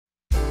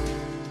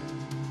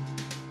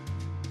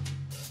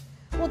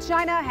Well,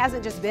 China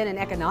hasn't just been an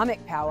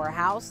economic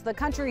powerhouse. The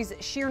country's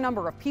sheer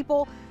number of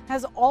people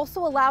has also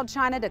allowed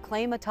China to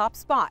claim a top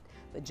spot.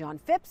 But John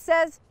Phipps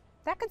says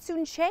that could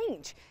soon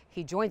change.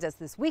 He joins us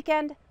this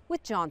weekend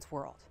with John's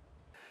World.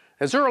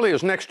 As early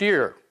as next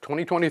year,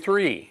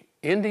 2023,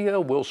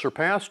 India will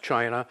surpass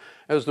China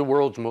as the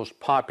world's most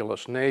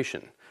populous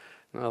nation.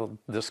 Now,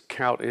 this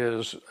count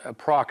is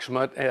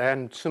approximate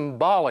and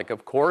symbolic,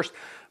 of course,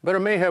 but it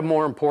may have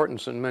more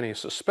importance than many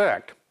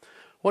suspect.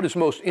 What is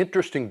most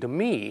interesting to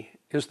me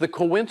is the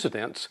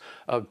coincidence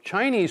of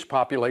Chinese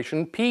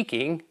population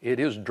peaking, it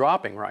is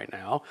dropping right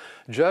now,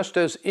 just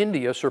as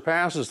India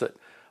surpasses it.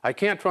 I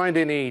can't find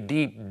any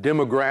deep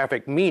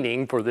demographic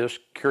meaning for this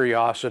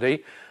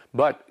curiosity,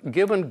 but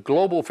given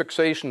global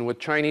fixation with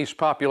Chinese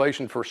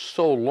population for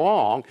so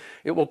long,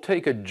 it will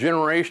take a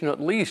generation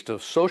at least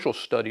of social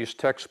studies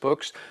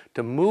textbooks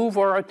to move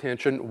our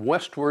attention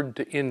westward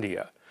to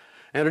India.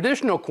 An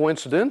additional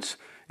coincidence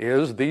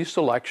is the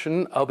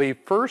selection of a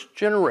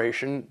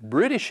first-generation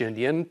British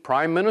Indian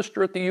Prime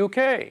Minister at the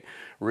UK,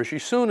 Rishi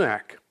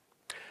Sunak.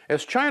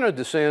 As China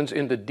descends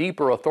into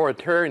deeper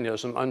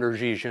authoritarianism under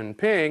Xi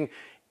Jinping,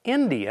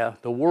 India,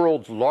 the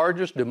world's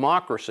largest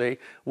democracy,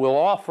 will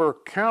offer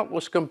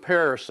countless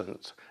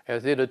comparisons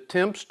as it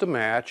attempts to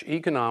match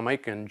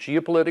economic and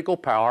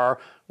geopolitical power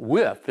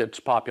with its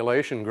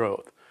population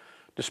growth.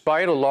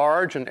 Despite a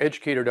large and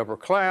educated upper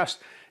class,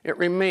 it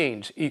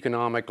remains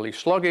economically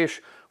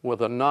sluggish,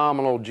 with a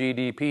nominal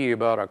GDP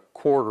about a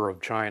quarter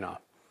of China.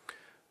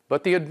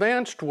 But the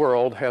advanced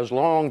world has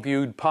long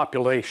viewed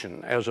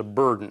population as a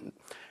burden,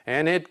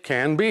 and it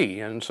can be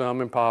in some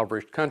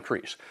impoverished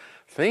countries.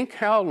 Think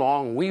how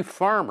long we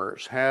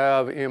farmers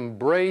have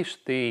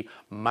embraced the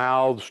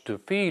mouths to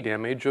feed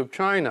image of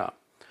China.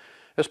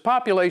 As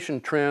population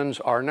trends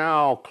are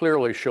now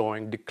clearly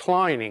showing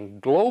declining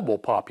global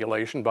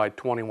population by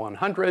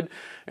 2100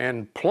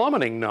 and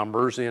plummeting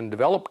numbers in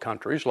developed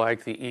countries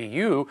like the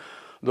EU,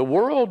 the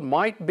world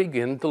might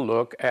begin to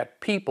look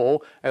at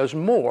people as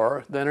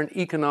more than an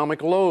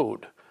economic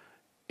load.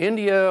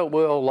 India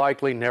will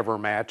likely never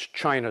match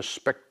China's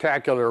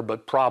spectacular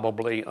but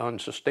probably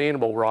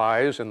unsustainable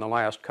rise in the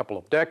last couple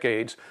of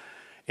decades.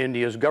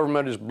 India's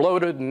government is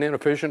bloated and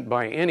inefficient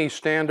by any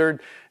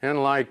standard,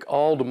 and like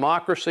all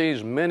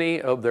democracies, many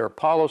of their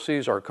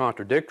policies are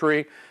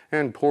contradictory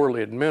and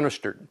poorly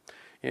administered.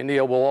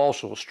 India will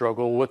also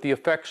struggle with the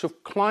effects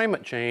of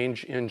climate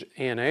change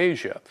in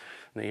Asia,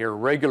 the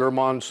irregular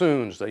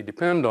monsoons they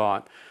depend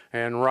on,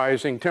 and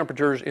rising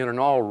temperatures in an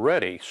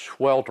already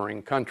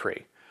sweltering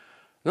country.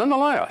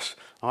 Nonetheless,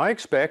 I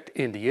expect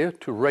India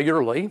to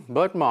regularly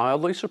but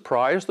mildly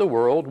surprise the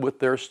world with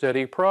their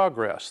steady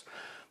progress.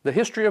 The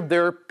history of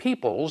their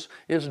peoples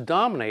is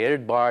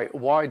dominated by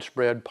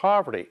widespread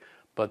poverty,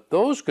 but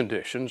those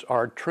conditions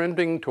are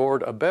trending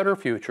toward a better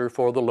future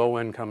for the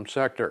low-income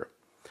sector.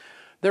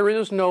 There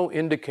is no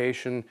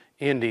indication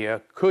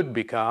India could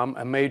become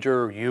a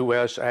major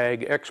U.S.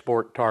 ag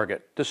export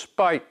target,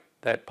 despite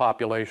that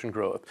population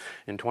growth.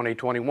 In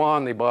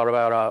 2021, they bought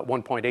about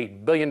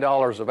 $1.8 billion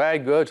of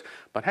ag goods,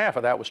 but half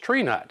of that was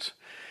tree nuts.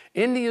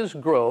 India's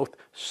growth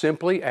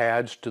simply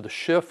adds to the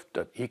shift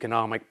of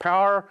economic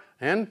power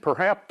and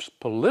perhaps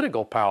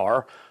political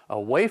power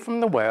away from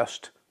the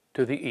West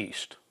to the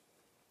East.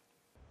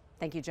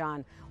 Thank you,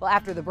 John. Well,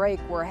 after the break,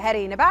 we're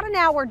heading about an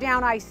hour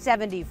down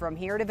I-70 from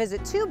here to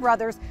visit two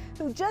brothers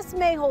who just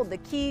may hold the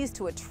keys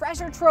to a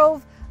treasure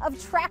trove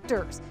of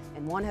tractors.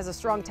 And one has a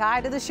strong tie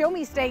to the Show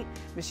Me State.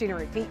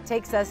 Machinery Pete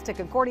takes us to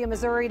Concordia,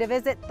 Missouri to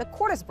visit the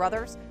Cordes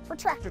brothers for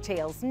Tractor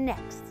Tales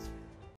next.